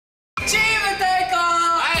チーム対抗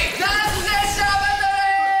ダンスジェスチャーバト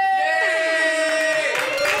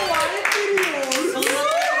ル。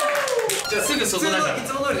じゃあすぐそこだからい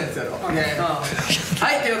つも通りのやつやろう。は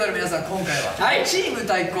い、ということで皆さん今回はチーム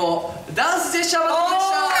対抗ダンスジェスチャーバトルで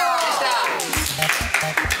した。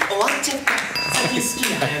終わっちゃった。最近好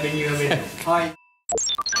きな早めに読めるの。はい、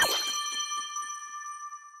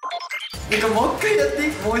なんかもう一回やって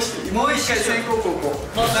いい？もう一回先攻後攻。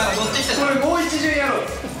なんか乗ってきた。これもう一巡やろう。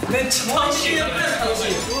めっちゃ楽しい。やったら楽し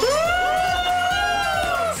い。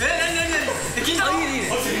何聞いた？いいね。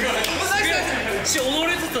踊れ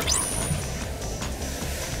てた。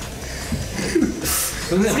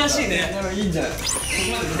難しいね。いいんじゃない？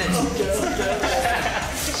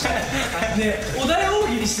ね、お題大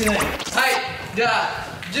喜利してない。はい、じゃあ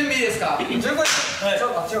準備いいですか？準備。はい。全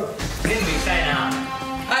部いきたいな。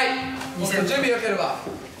はい。準備よければ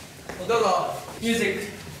どうぞ。ミュージック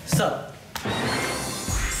スタート。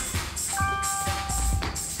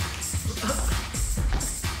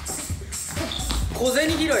小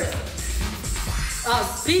銭拾い。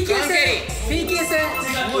PK 戦。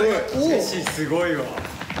すごいわ。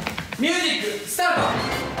ミュージックスタート。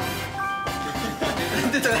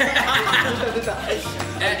出た。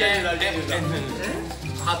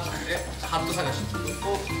ハット探し。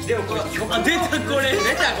でもこれ出たこ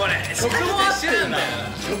れ。曲も合ってるんだよ。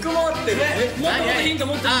曲も合ってる。もっとヒント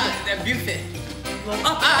もっと。ビュッフェ。あ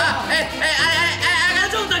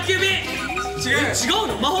ちょっと宅急便。違う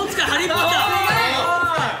の？魔法使いハリーポッター。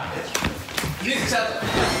ミュージックスタート。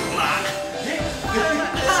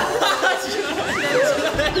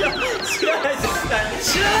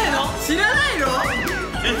知らないの？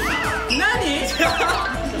何や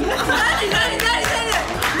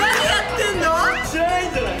ってんの？知らない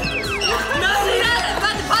んじゃない？待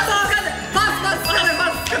って、パスわかんない。パス使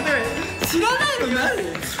ってない。知らないの？何？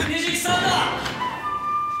ミュージックスタート。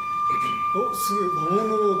お、すごい魔物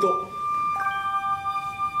の音。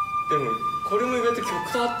でもこれも意外と曲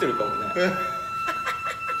と合ってるかもね。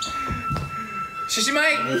獅子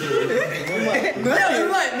舞。うまい。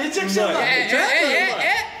めちゃくちゃうまい。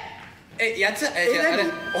やつ、あれ、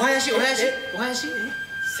お囃子。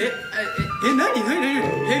何？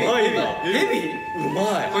ヘビ？うま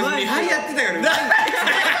い。これ見張りやってたから。何？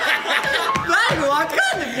わか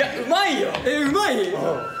んない。いや、うまいよ。うまい？何こ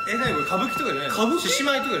れ歌舞伎とかじゃないの？獅子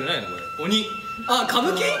舞とかじゃないのこれ？鬼。あ、歌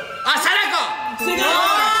舞伎？あ、貞子。正解。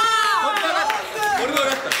俺も分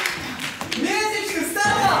かった。ミュージックス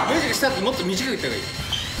タート。もっと短く言った方がいい。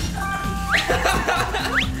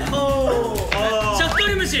シャット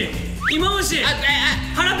リムシ、イモムシ、ハ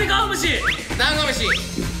ラペカオムシ、ダンゴムシ。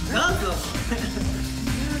なんだ？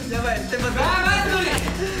やばい、手間が。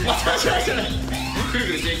くる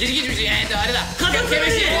くるして、ギシギシ虫、あれだ。カタツムシ。ミュー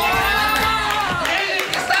ジッ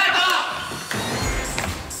クスタート。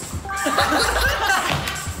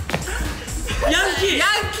ヤンキー。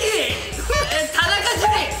田中樹。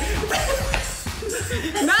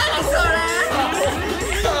何それ？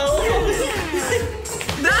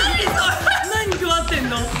何配ってん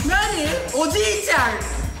の？おじいちゃん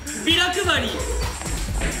ビラ配り。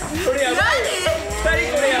これやばい。2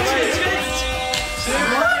人これやばい。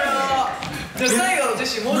じゃあ最後のジェ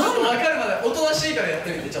シー、もうちょっと分かるまでおとなしいからやっ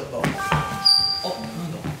てみて。ちょっと。あ、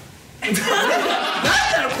なんだ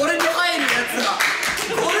ろこれに入るやつが。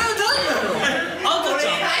これは何だろう？赤ちゃ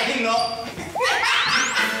ん入るの。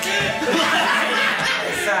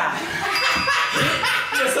さあ、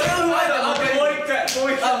それはうまいな。もう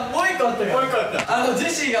一個あったよ。ジェ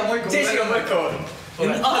シーがもう一個。あ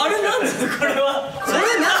れなんだこれは。それ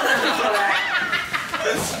なんだ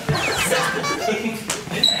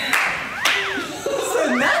それ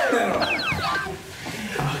なんなの？わ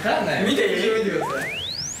かんない。見てください。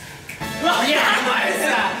いやお前さ、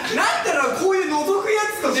なんだろうこういう覗くや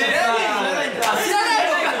つと知らないのか。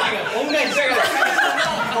音楽したから。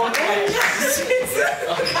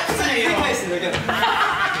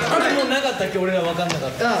あれもうなかったっけ？俺ら分かんなか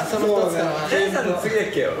った。その2つかな。ジェイさんの次だっ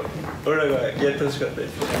けよ。俺らがやってほしかったで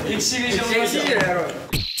す。エキシビションやろうよ。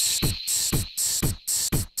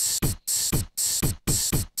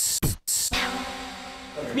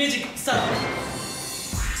ミュージックスタート。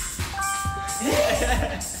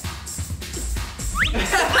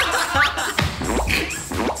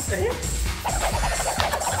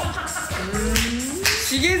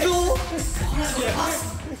しげぞう。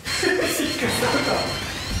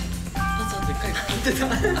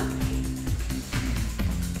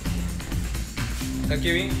宅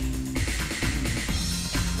急便？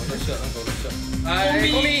コンビ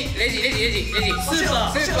ニ、レジ、スーパ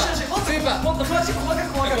ー、もっと詳しく細かく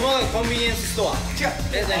コンビニエンスストア。違う。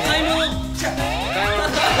買い物。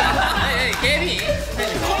警備員？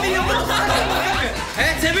コンビニのこと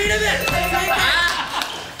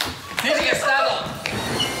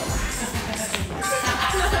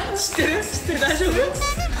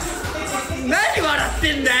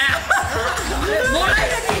もらい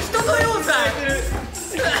だけ人の要塞。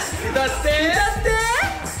歌って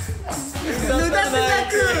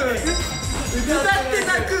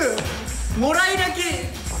泣くもらいだけ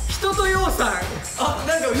人と要塞。あ、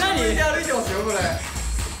なんか後ろ向いて歩いてますよこれ。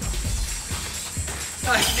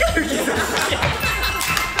あ、光るけど。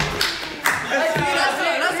ラ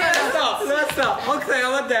スト奥さん頑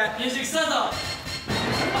張って。ミュージックスタート。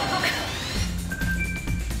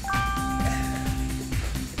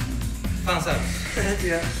ファンサービス。違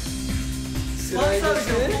う。ファンサービス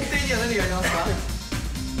の根底には何がありますか？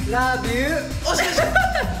ラビュー。おしよし。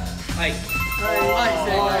はい。は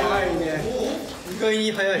いね。意外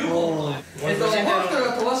に早い。ホット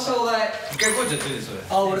が飛ばしたお題。一回こいちゃってるそれ。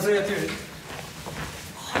あ、俺それやってみる。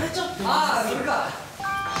あれちょっと。ああ、それか。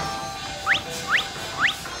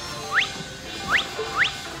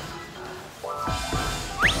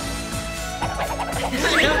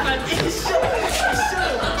やっぱ一緒。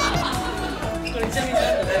これちなみに何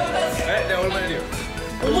だね。じゃあ俺もやるよ。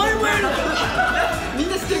お前もやるの？みん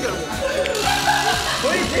な知ってるからもう。こ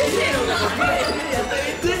れジェシーのが得意。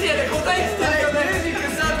ジェシーで答え知ってるよね。ミュージック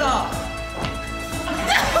スタート。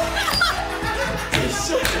一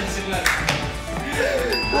緒。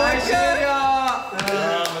終了。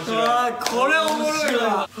これおもろい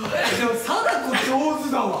わ。でも貞子上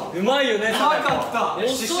手だわ。うまいよね。貞子。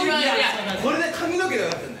これで髪の毛がよ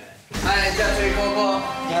かったんだよ。はい、じゃあ次ここ。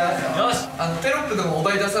よし。テロップでもお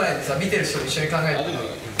題出さないでさ、見てる人と一緒に考えて。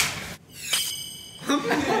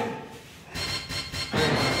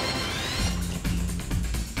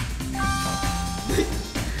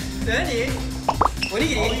何？おに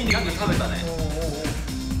ぎり？なんか食べたね。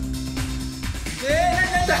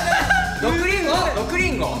毒リンゴ。毒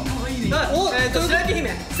リンゴ。お、白雪姫。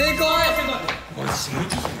成功。ミュー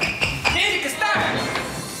ジックスター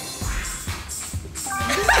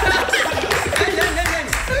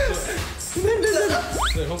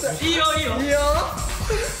ト。い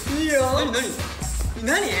いよ。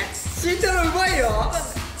何？慎太郎うまいよ。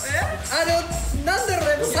でもなんだろ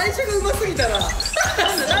うね、最初がうますぎたら。何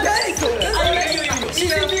それ？それ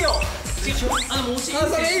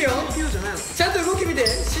いいよ。ちゃんと動き見て。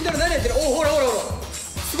慎太郎何やってる？お、ほら。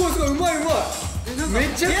すごい、うまい。め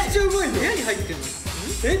ちゃくちゃうまいよ。部屋に入ってるの？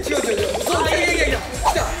違う。そう、来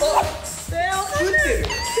た。あ、打ってる。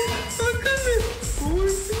ち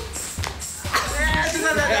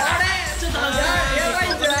ょっと待って。やばいん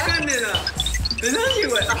じゃん。わかんねえな。何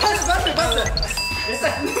これ？パス。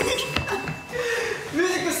ミュー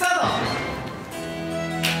ジックスター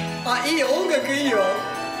ト。あ、いいよ、音楽いいよ。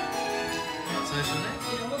最初ね。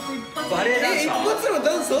バレエダンサー。一発のダ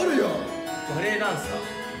ンスあるよ。バレエダンサー。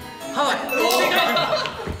ハワイ。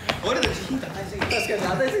俺たちヒント与えすぎ。確かに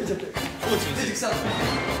与えすぎちゃって。ミュージックスタート。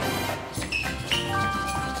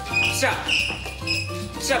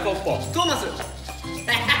記者ポッポ。トーマス。機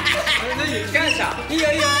関車。いいよ。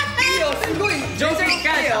すごい。乗車機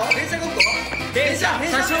関車。電車ごっこ。電車。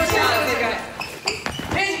車掌車。正解。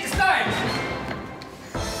ミュージックスタート。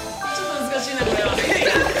ちょっと難しいなこれは。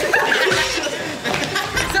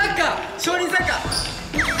サッカー。少林サッカー。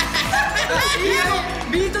いいよ。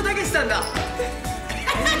ビートたけしさんだ。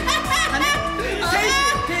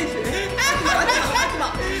天使。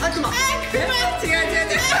悪魔。違う。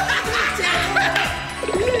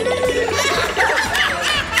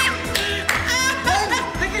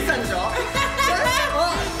たけしさんでしょ。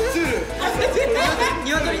ツール。ニ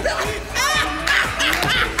ワトリ。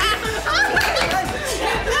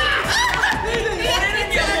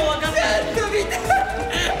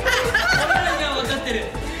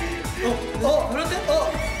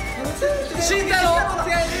慎太郎。な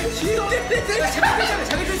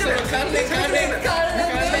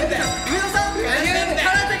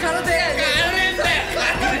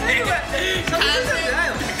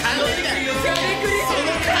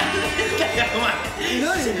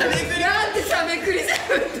んでしゃべくりさん。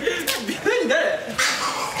誰？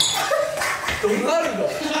ドナルド。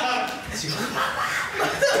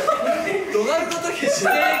ドナルドたけし。正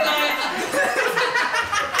解。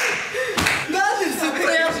なんでずっと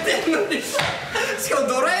やってんのに。しかも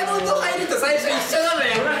ドラえもんの入りと最初一緒なのよ。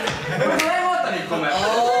ドラえもんあったね1個目。だから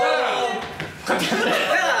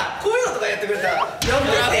こういうのとかやってくれた。やってた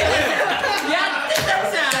じ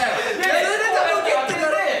ゃん。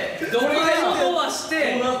ドラえもんはして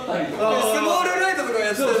スモールライトとか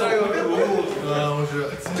やってたじゃん。面白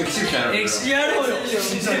い。歴史やろうよ。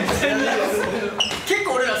結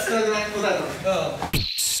構俺ら少なくない答えたの。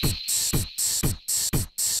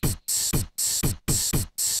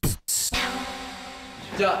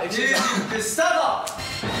じゃあエクシーズスタート。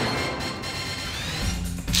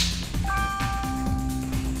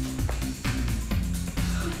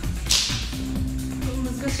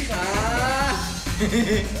しいかな。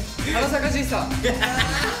花咲かじいさん。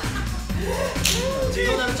ち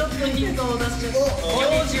ょっとヒントを出して。行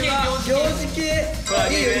事系。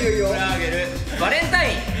いいよいいよいいよ。バレンタ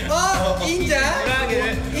イン。あ、いいんじゃん。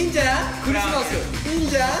いいんじゃん。クリスマス。いいん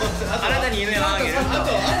じゃん。あなたに夢をあげる。あ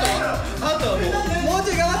とはもう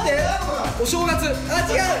ちょい頑張って。お正月。あ、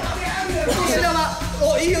違う。お年玉。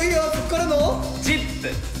お、いいよいいよ。そっからのジップ。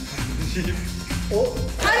お、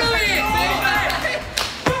ハロウィン。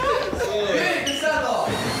スタート。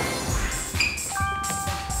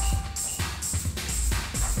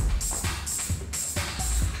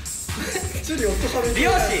美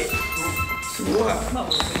容師。すごい。まあ。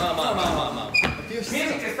ミュージ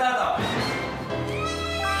ックスタート。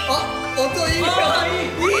あ、音いいよ。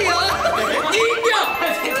いいよ。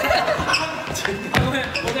ごめん、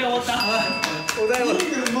お題終わった。お題は。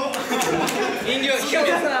人形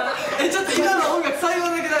光さん。ちょっと今の音楽最後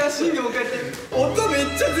だけだから新業もう一回やって。音めっち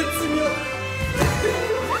ゃ絶妙。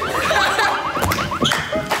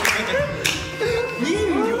人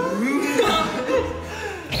形うま。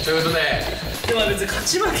ということで。でも別に勝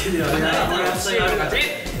ち負けではない。もう一回や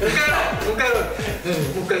ろう。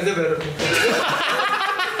もう一回全部やる。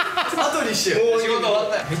後にしよう。仕事終わっ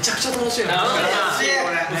たよ。めちゃくちゃ楽しいな。楽しい。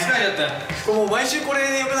疲れちゃった。これもう毎週これ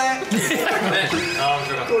でよくない？あ、面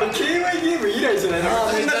白かった。これ KY ゲーム以来じゃない？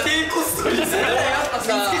みんな低コストにさ。やっぱ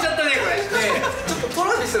さ、見つけちゃったねこれ。ちょっとト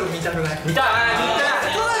ラビスの見たくない？見た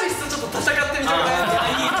い。トラビスとちょっと戦ってみたくな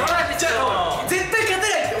い？トラビス絶対勝て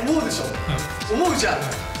ないって思うでしょ？思うじゃん。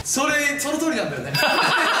その通りなんだよね。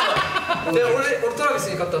で、俺トラビス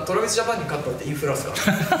に勝ったらトラビスジャパンに勝ったって言いふらすから。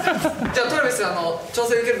じゃあトラビス挑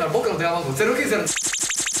戦受けるなら僕の電話番号090。以上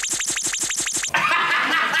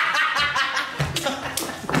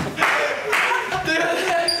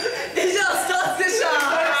スタートでした。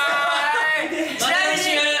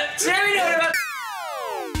ちなみに俺は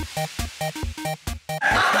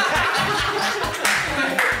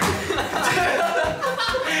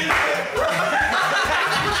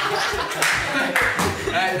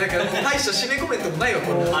だからもう大した締めコメントもないわ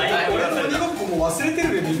これ。俺の鬼ごっこも忘れてる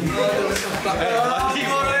べみんな。面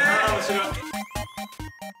白い。